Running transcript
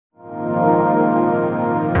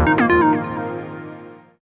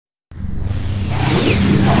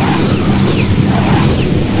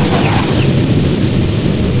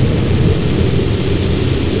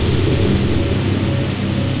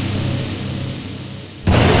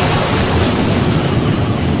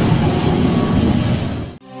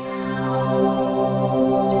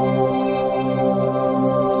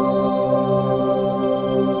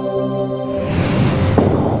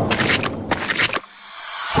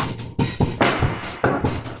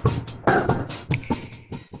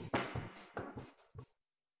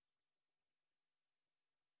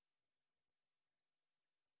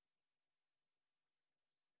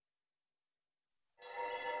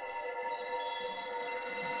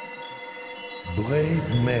Brave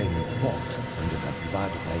men fought under the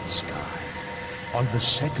blood-red sky. On the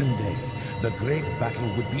second day, the great battle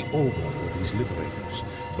would be over for these liberators,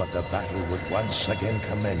 but the battle would once again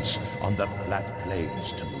commence on the flat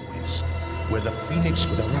plains to the west, where the Phoenix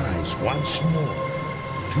would arise once more.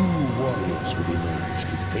 2 warriors would emerge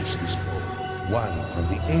to face this foe, one from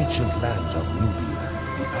the ancient lands of Nubia,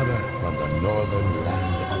 the other from the northern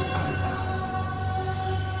land of Eidos.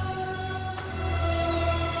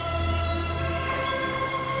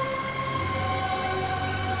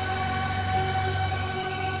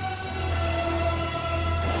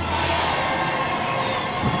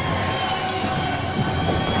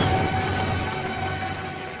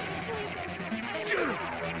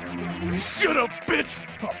 Shut up, bitch!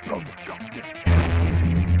 I'll blow your goddamn...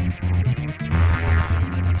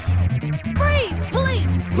 Freeze!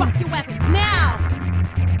 Police! Drop your weapons now!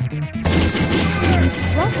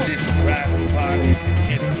 This rap party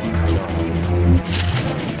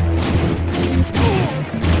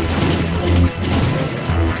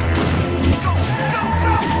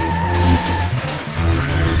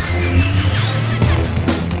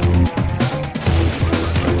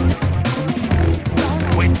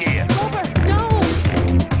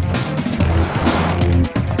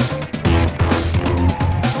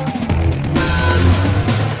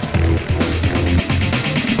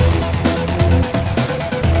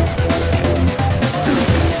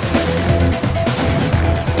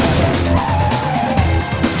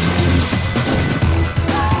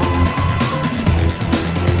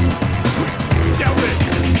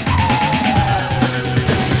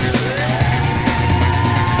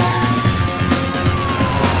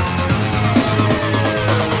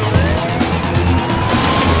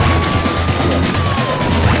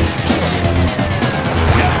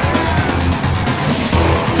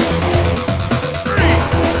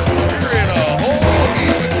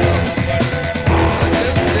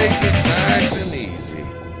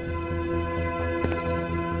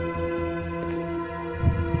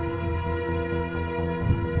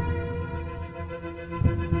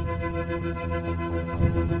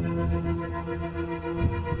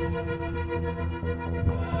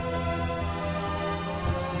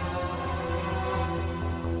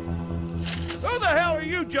Who the hell are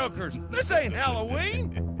you jokers? This ain't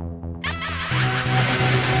Halloween!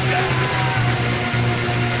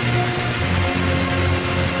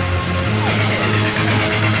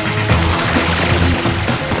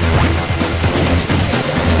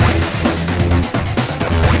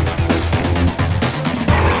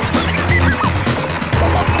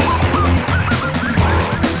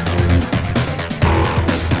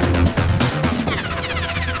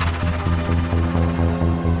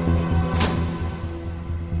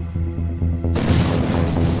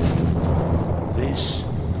 This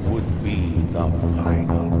would be the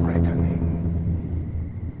final reckoning.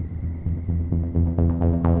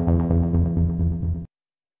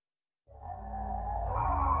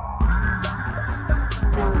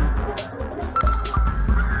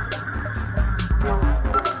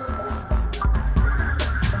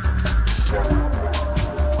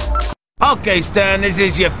 Okay, Stan, this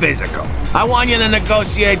is your physical. I want you to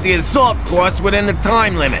negotiate the assault course within the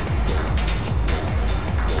time limit.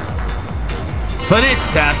 For this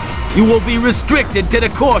test, you will be restricted to the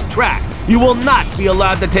course track. You will not be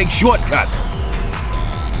allowed to take shortcuts.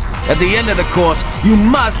 At the end of the course, you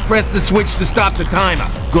must press the switch to stop the timer.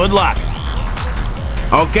 Good luck.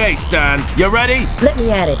 Okay, Stan, you ready? Let me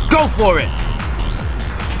at it. Go for it!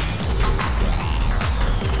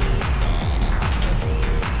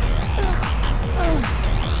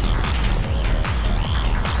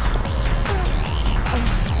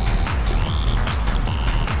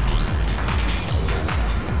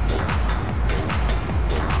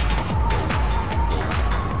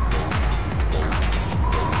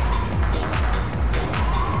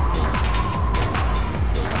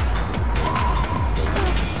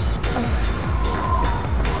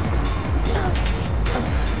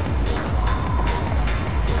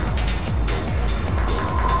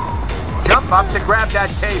 Jump up to grab that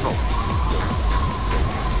cable.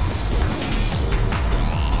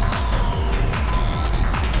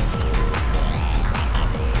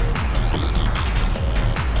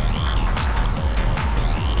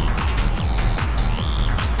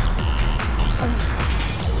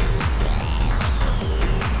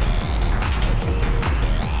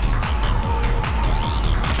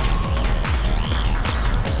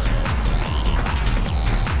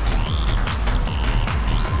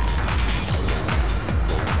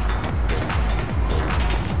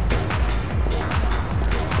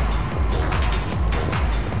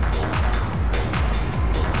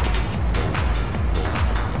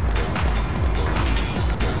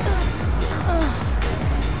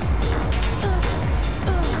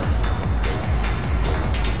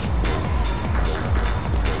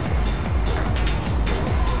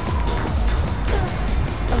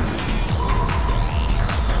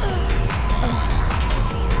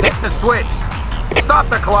 Hit the switch. Stop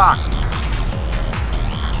the clock.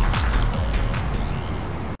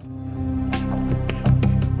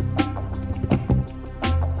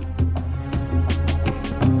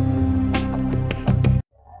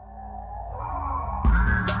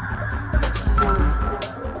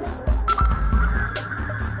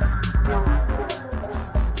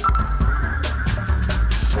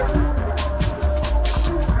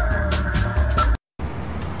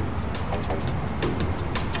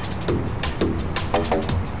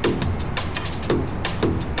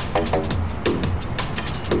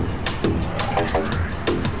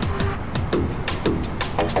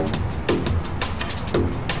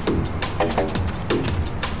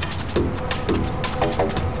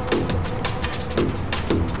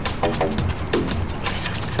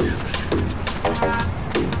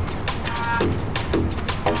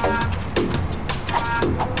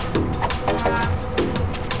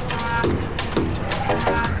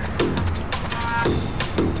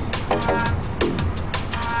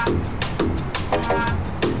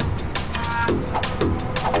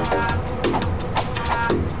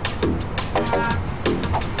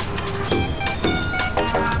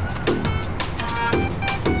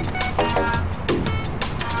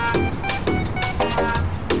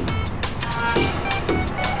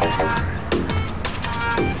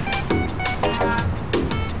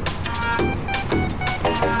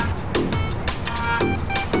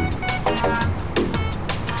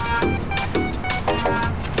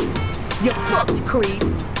 You're fucked, creep.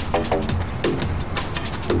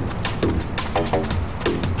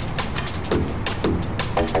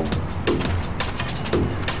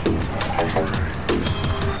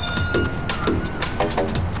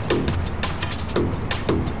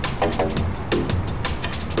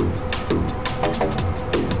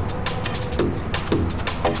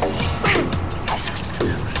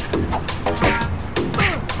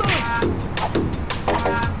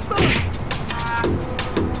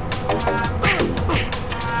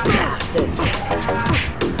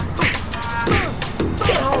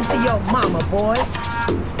 Get home to your mama, boy.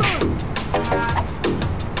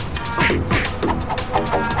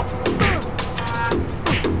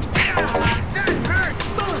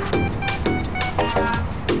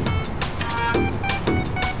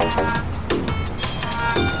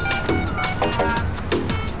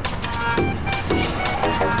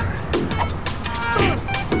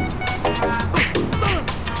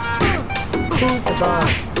 Who's the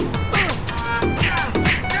boss?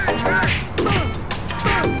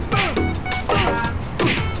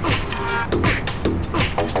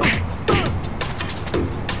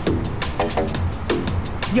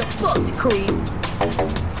 You're fucked, creep.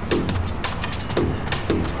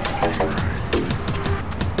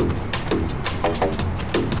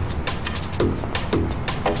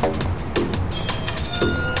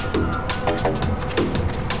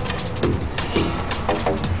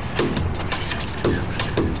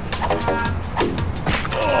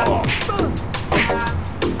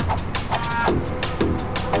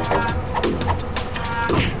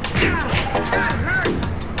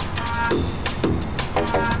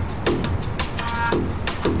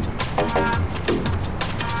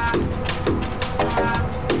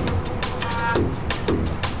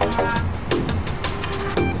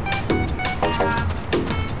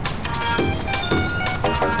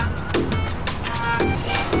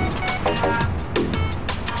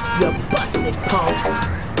 You busted, punk.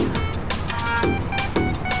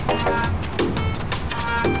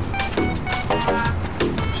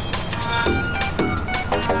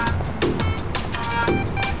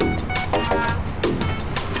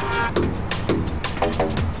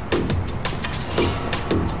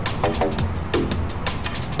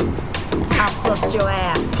 I'll bust your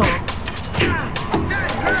ass, punk.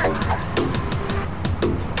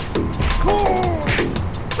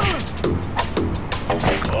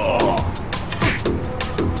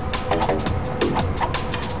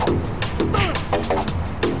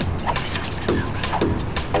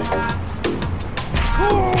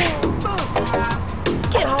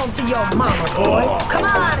 Get home to your mama, boy. Come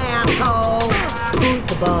on, asshole. Who's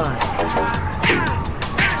the boss?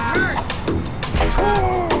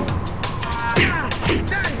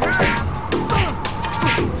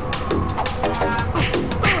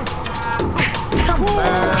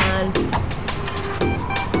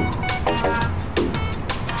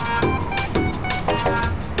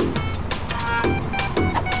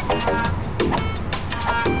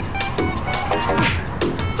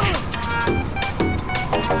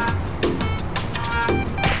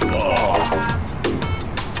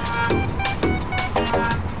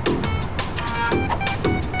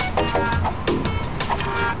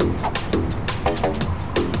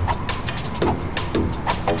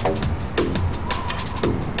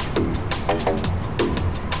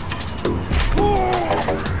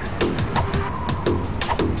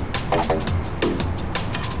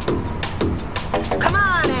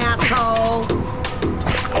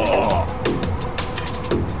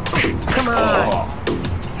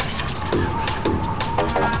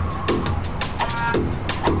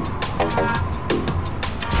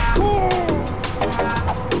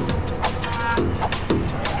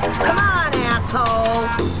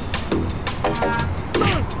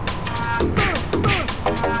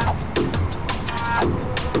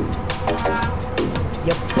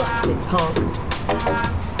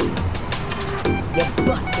 you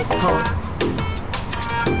busted punk.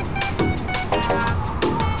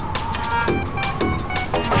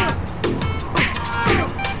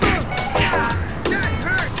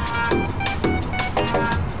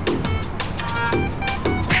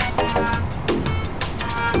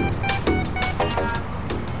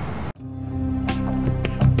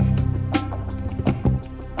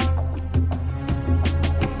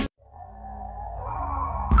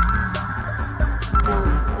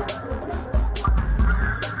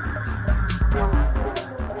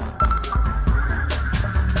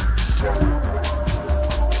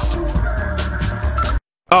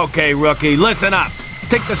 Okay, rookie, listen up.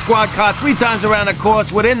 Take the squad car 3 times around the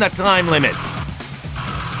course within the time limit.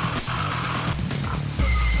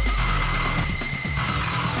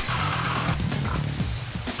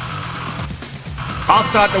 I'll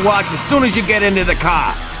start the watch as soon as you get into the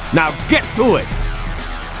car. Now get to it.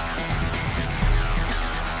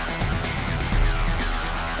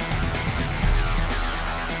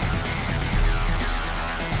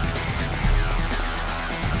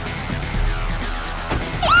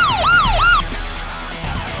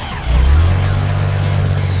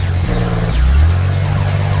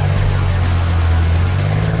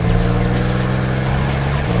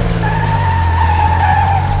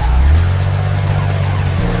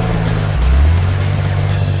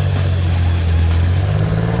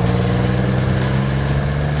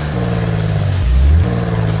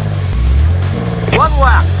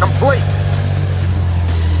 Complete.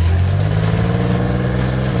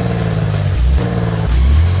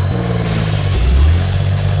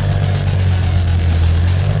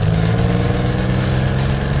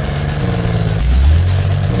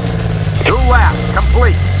 Two laps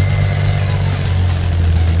complete.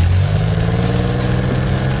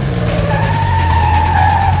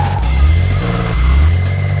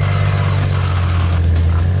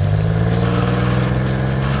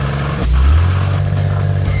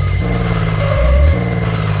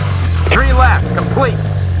 Complete.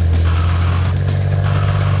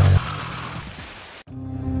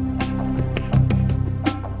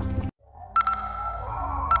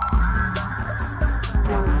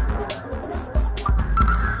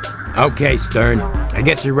 Okay, Stern. I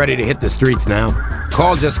guess you're ready to hit the streets now.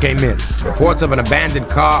 Call just came in. Reports of an abandoned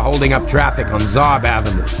car holding up traffic on Zarb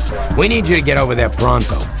Avenue. We need you to get over there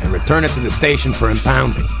pronto and return it to the station for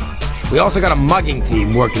impounding. We also got a mugging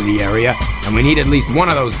team working the area, and we need at least one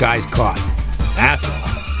of those guys caught. That's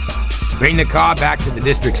all. Bring the car back to the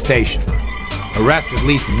district station. Arrest at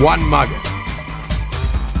least one mugger.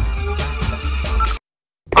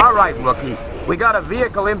 All right, rookie. We got a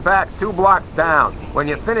vehicle impact 2 blocks down. When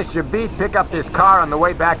you finish your beat, pick up this car on the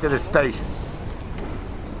way back to the station.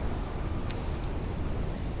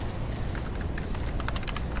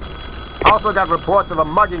 Also got reports of a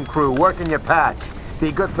mugging crew working your patch.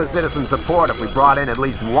 Be good for citizen support if we brought in at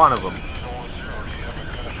least one of them.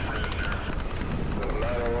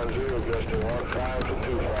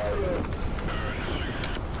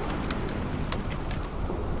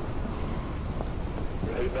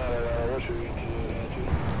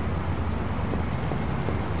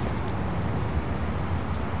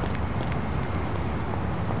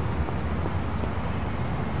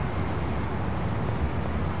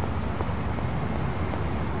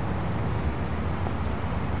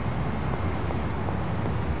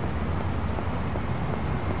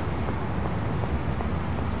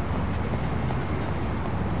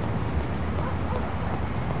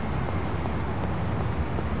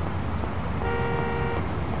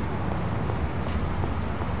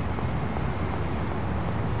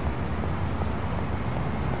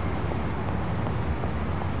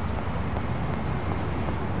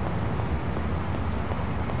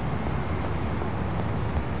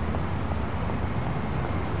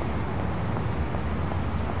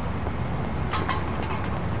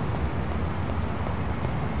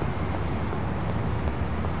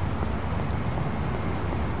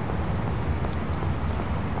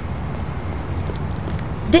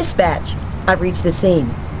 Dispatch, I've reached the scene.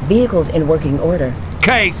 Vehicles in working order.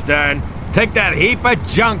 Okay, Stern. Take that heap of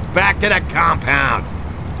junk back to the compound.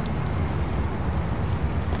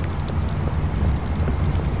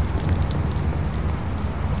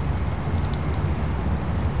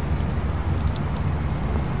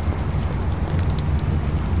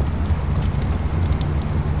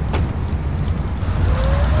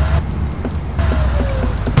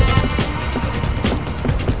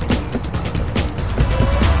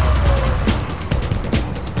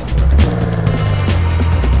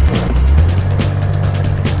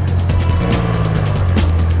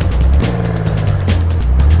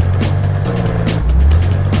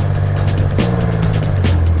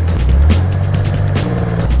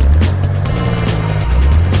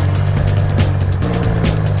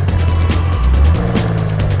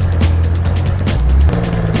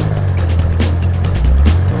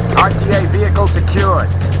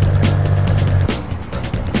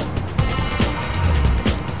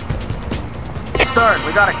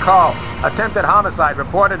 we got a call. Attempted homicide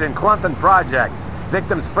reported in Clunton Projects.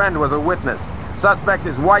 Victim's friend was a witness. Suspect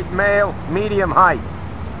is white male, medium height.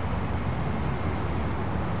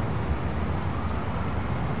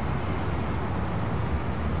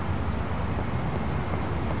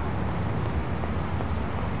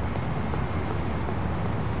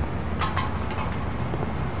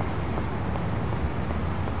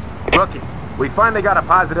 Rookie, we finally got a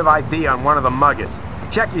positive ID on one of the muggers.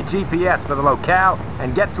 Check your GPS for the locale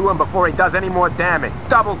and get to him before he does any more damage.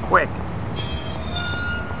 Double quick.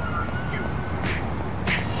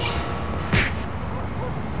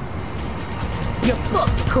 You're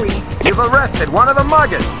booked, creep. You've arrested one of the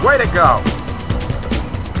muggers. Way to go.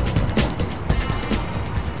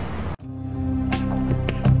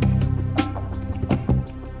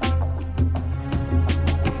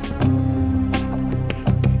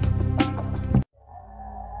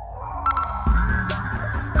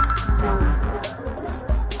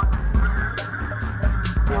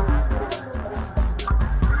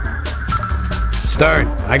 Stern,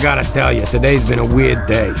 I gotta tell you, today's been a weird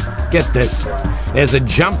day. Get this. There's a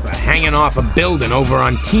jumper hanging off a building over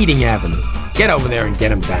on Keating Avenue. Get over there and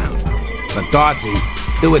get him down. But Darcy,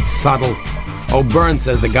 do it subtle. O'Byrne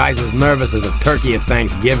says the guy's as nervous as a turkey at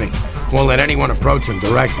Thanksgiving. Won't let anyone approach him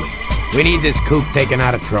directly. We need this kook taken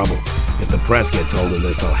out of trouble. If the press gets hold of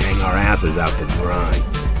this, they'll hang our asses out to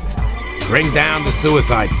dry. Bring down the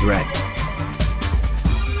suicide threat.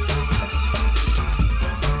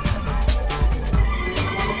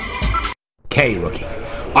 Okay, Rookie.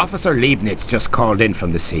 Officer Leibniz just called in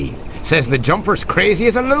from the scene. Says the jumper's crazy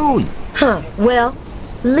as a loon. Huh, well,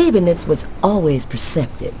 Leibniz was always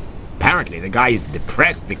perceptive. Apparently the guy's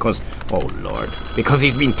depressed because, oh lord, because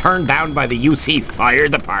he's been turned down by the UC Fire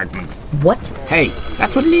Department. What? Hey,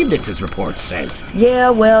 that's what Leibniz's report says. Yeah,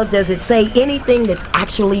 well, does it say anything that's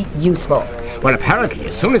actually useful? Well, apparently,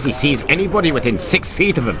 as soon as he sees anybody within 6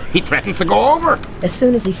 feet of him, he threatens to go over. As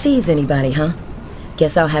soon as he sees anybody, huh?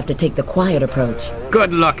 Guess I'll have to take the quiet approach.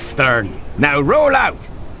 Good luck, Stern. Now roll out!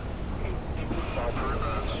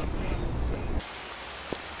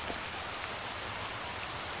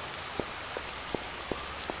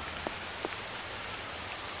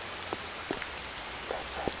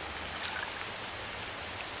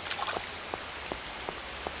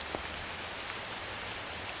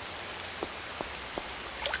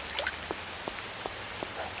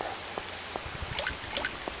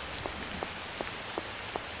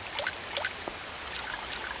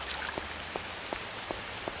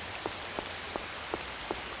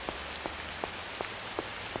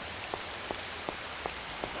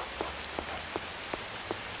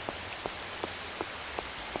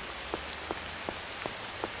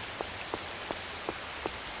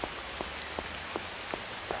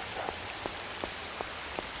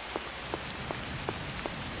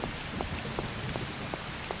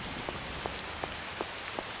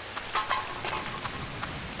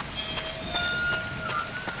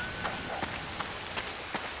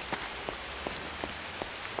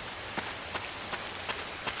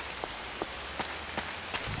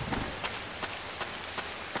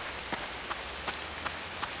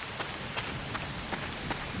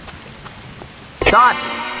 Doc,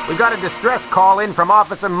 we got a distress call in from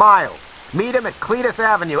Officer Miles. Meet him at Cletus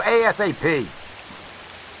Avenue, ASAP.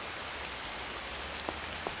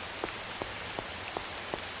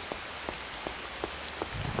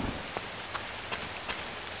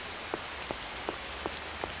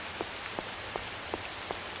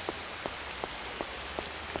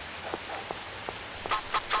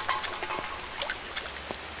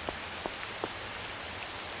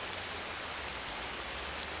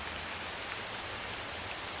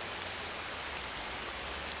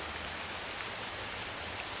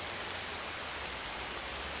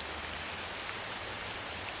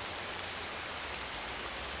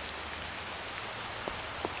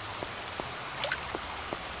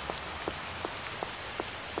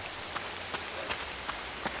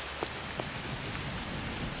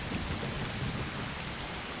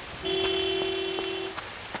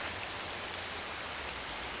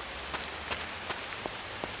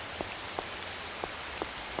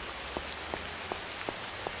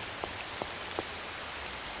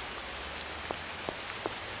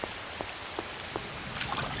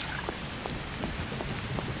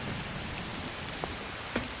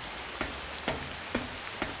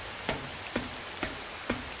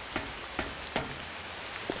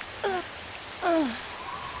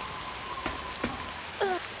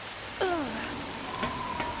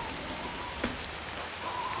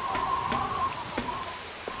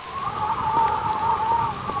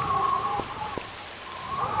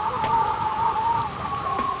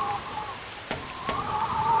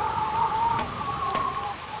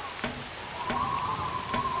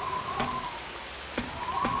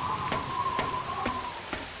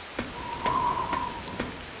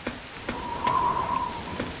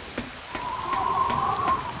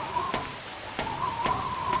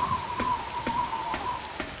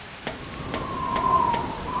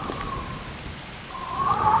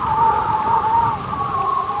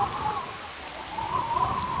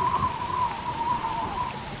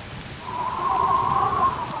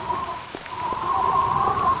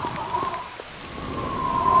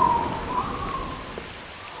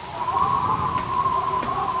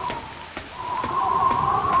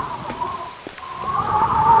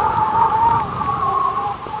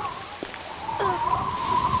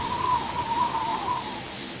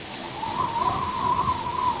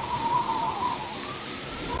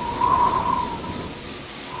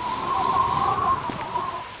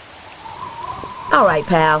 All right,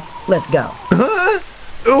 pal. Let's go. Huh?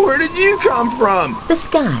 Where did you come from? The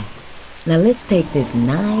sky. Now let's take this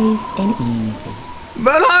nice and easy.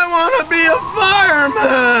 But I want to be a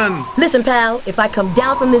fireman! Listen, pal, if I come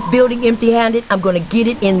down from this building empty-handed, I'm gonna get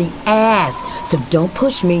it in the ass. So don't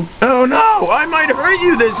push me. Oh no, I might hurt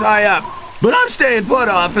you this high up. But I'm staying put,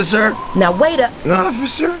 officer. Now wait up.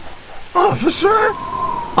 Officer? Officer?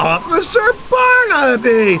 Officer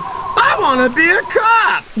Barnaby! I want to be a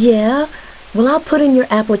cop! Yeah? Well, I'll put in your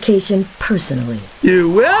application personally. You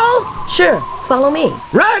will? Sure, follow me.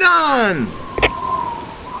 Right on!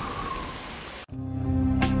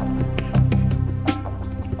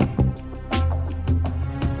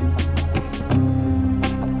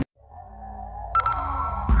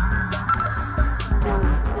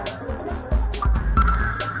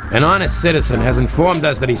 An honest citizen has informed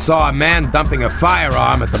us that he saw a man dumping a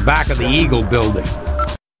firearm at the back of the Eagle building.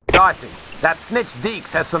 Darcy, that snitch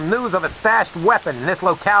Deeks has some news of a stashed weapon in this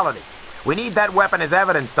locality. We need that weapon as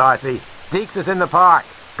evidence, Darcy. Deeks is in the park.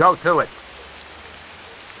 Go to it.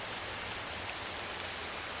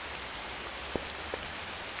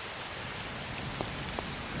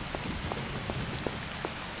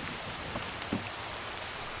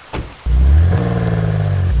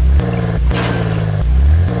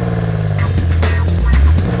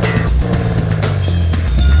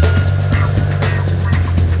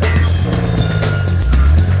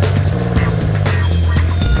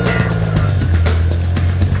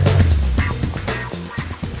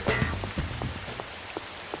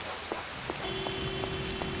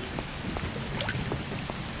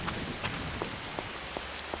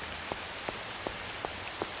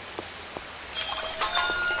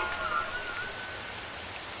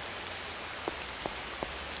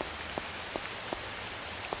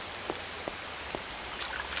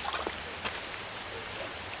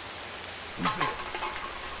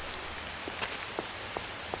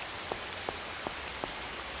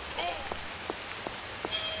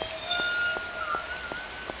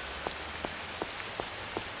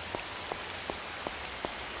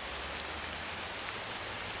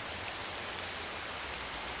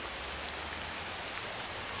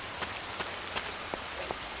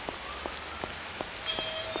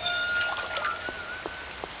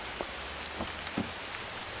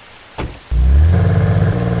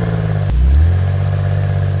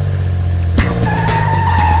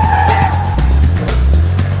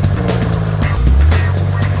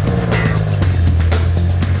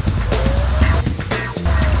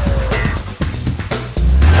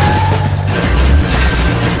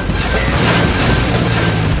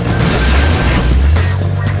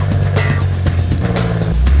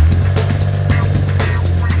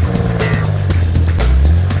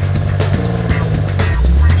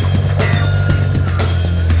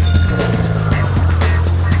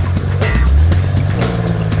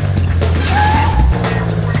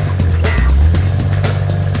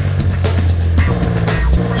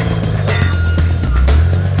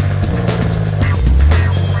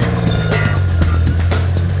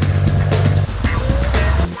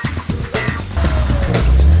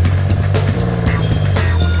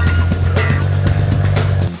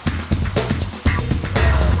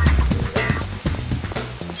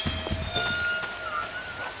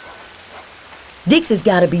 Dix has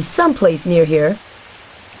got to be someplace near here.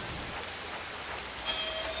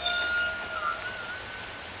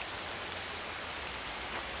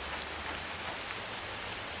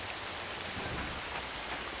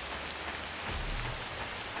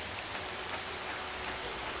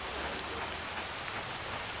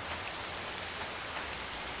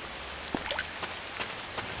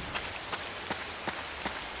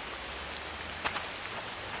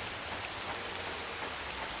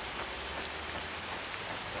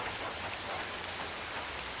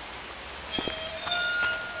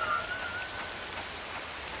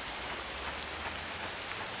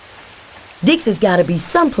 Dix has got to be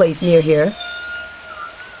someplace near here.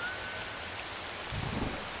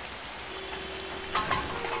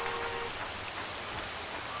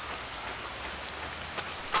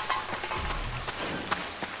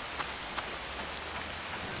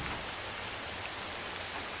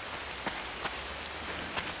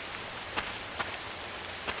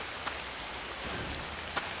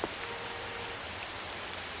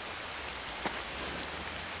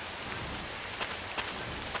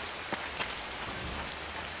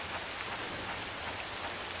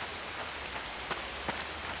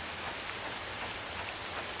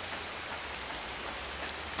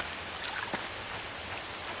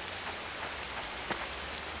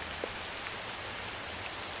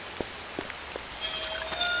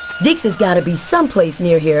 Dix has got to be someplace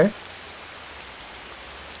near here.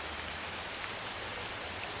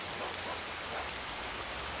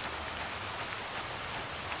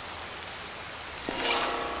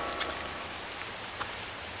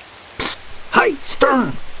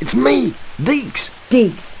 It's me, Deeks.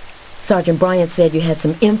 Deeks, Sergeant Bryant said you had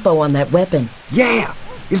some info on that weapon. Yeah,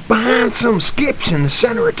 it's behind some skips in the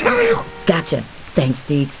center of town. Gotcha. Thanks,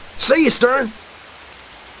 Deeks. See you, Stern.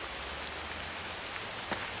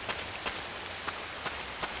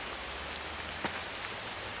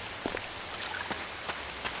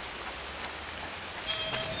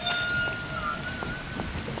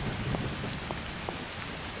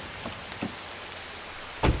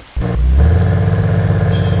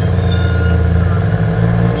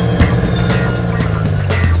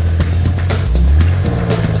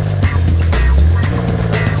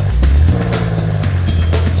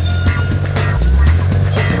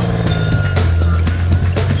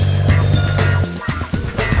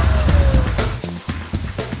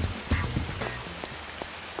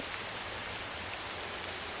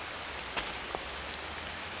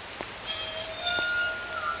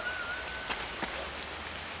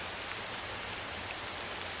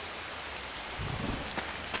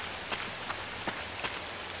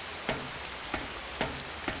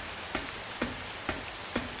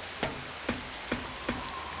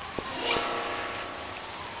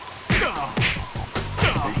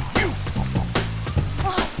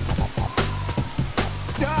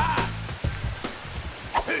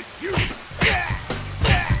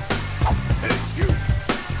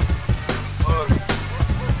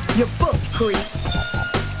 You're booked, creep.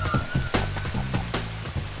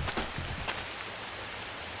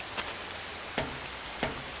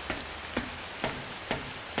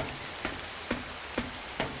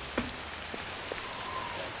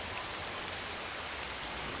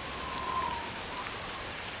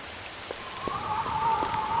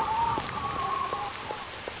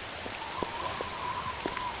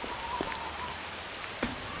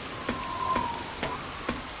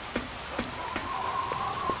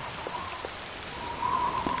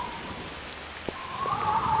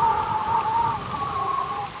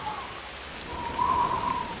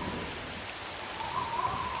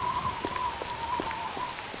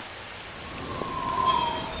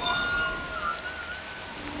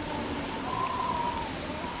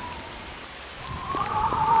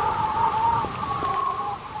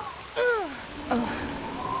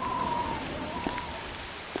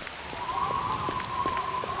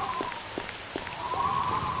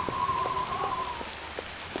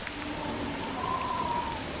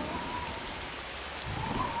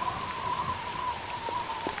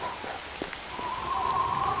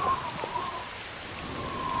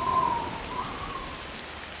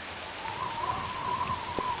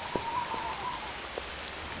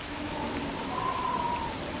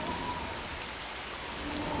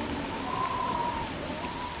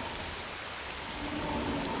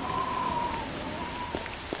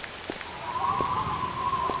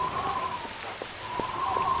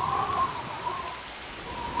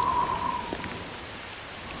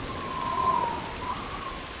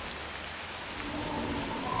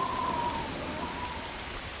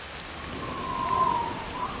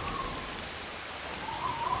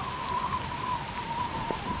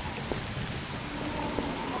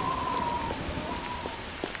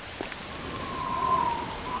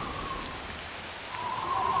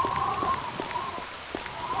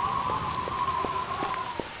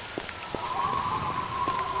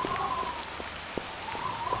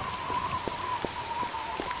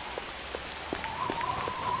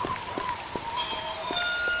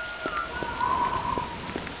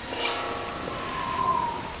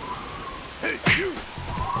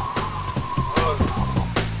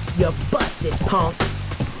 You're busted, punk.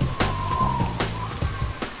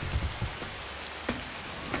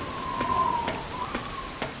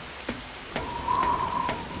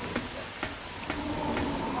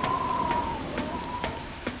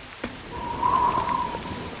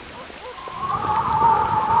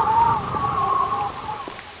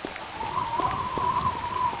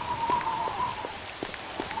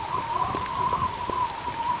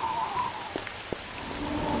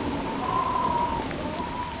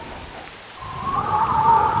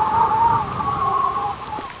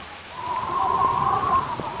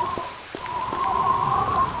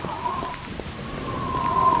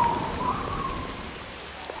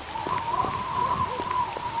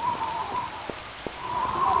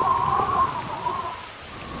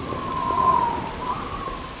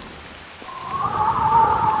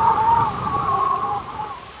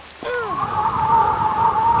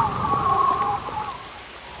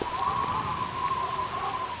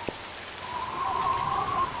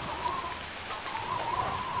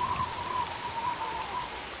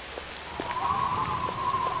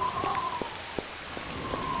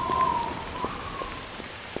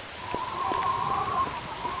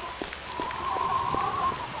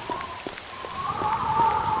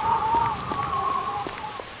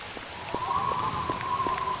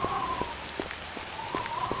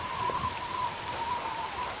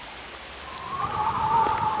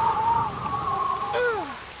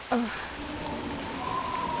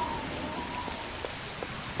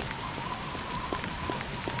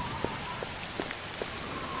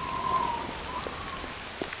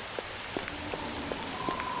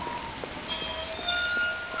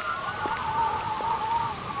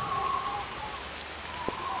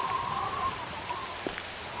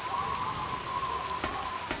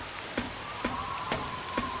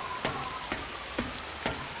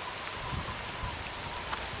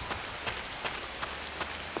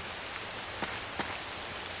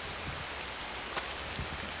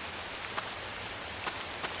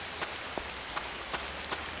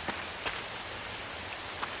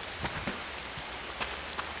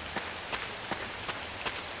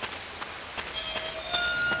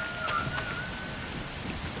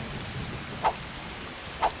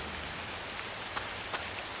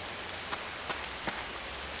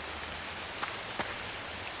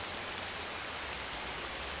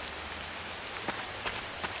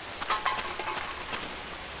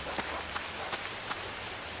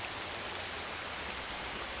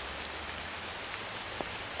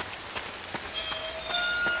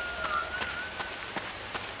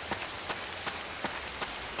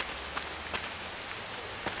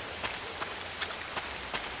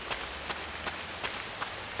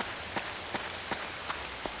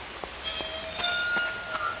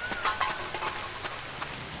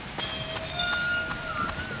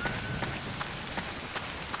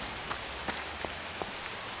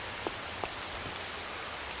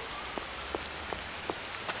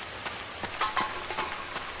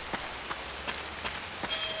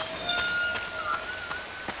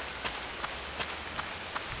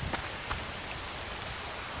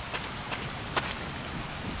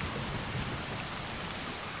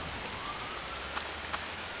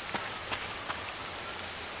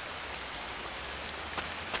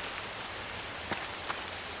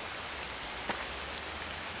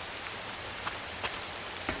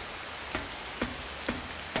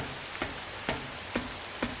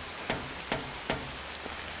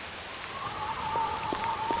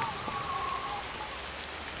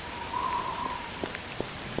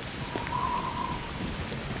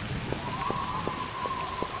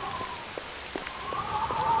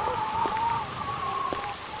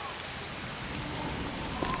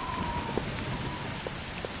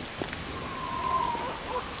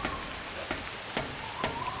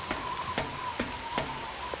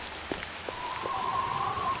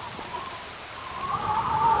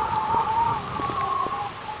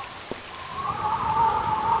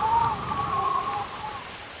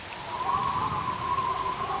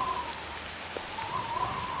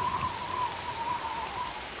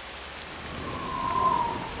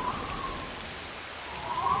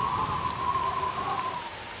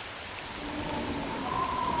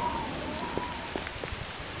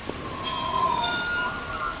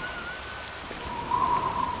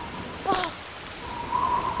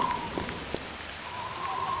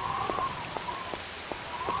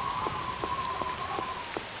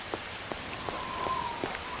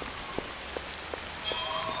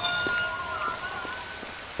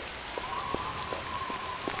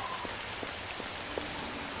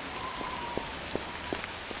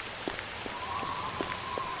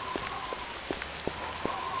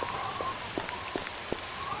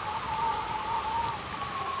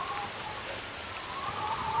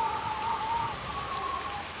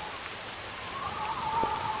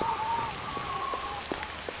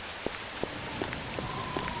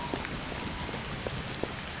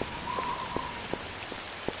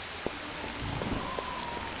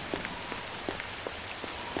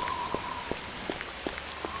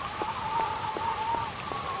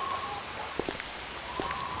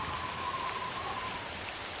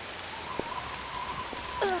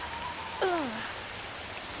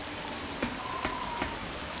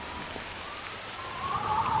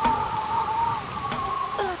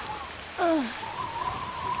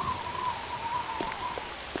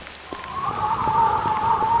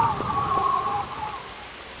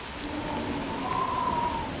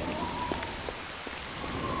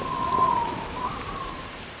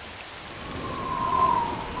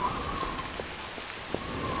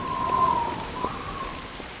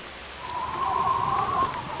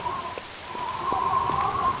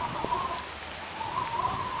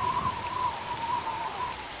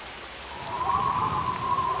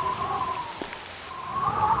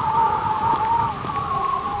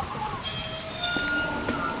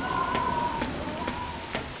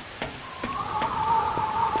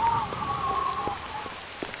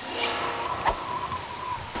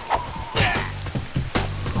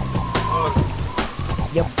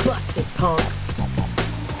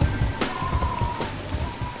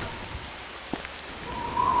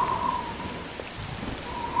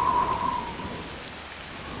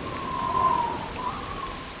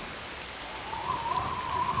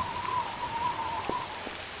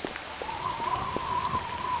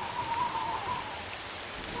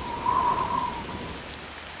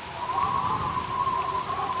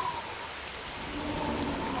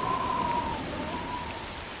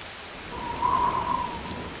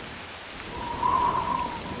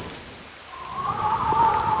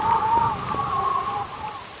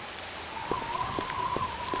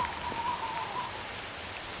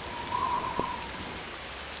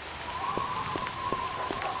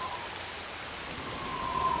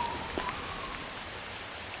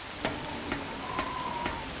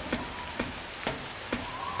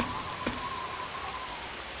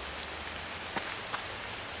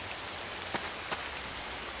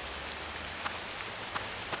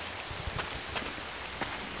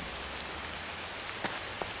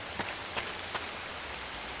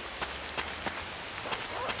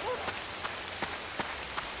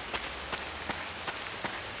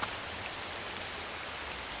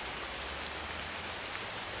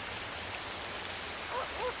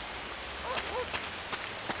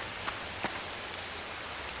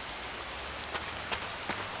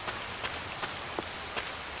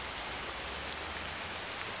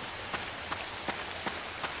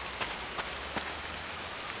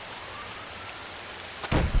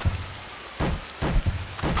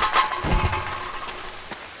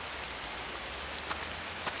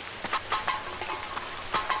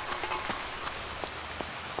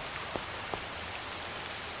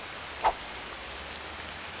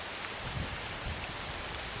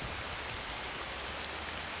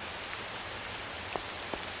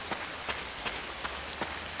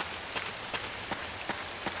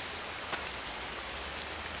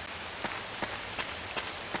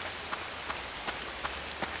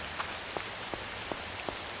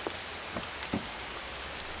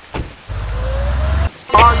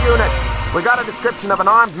 All units, we got a description of an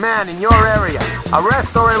armed man in your area.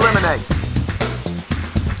 Arrest or eliminate.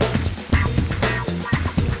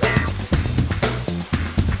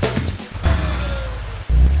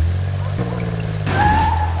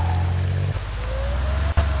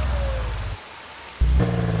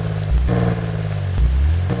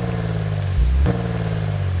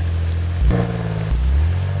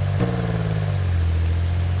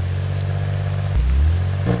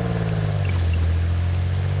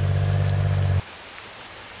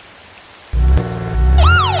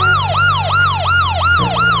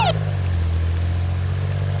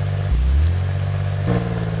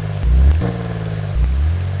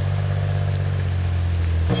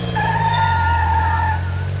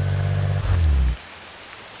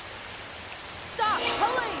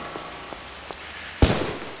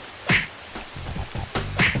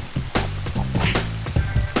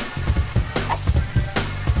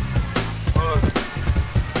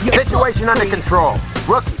 Situation under control.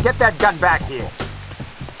 Rookie, get that gun back here.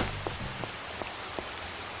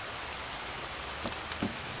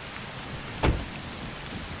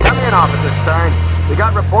 Come in, Officer Stern. We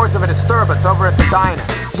got reports of a disturbance over at the diner.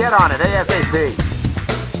 Get on it, ASAP.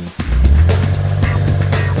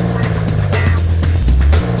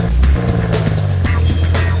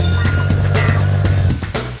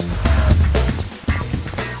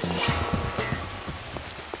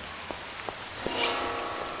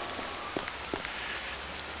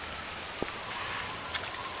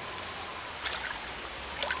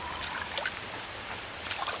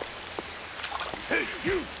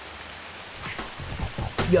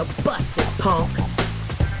 You busted, punk.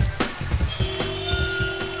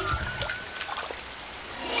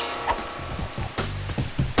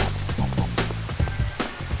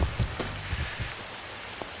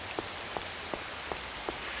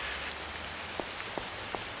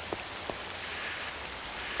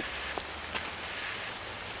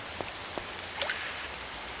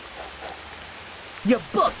 You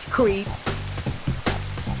booked, creep.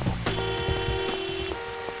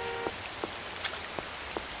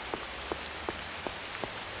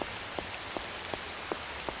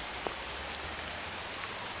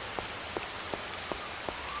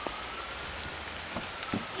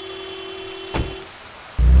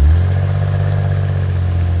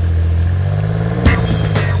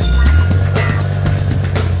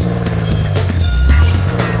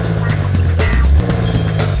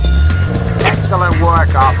 Excellent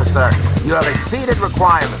work, officer. You have exceeded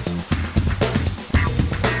requirements.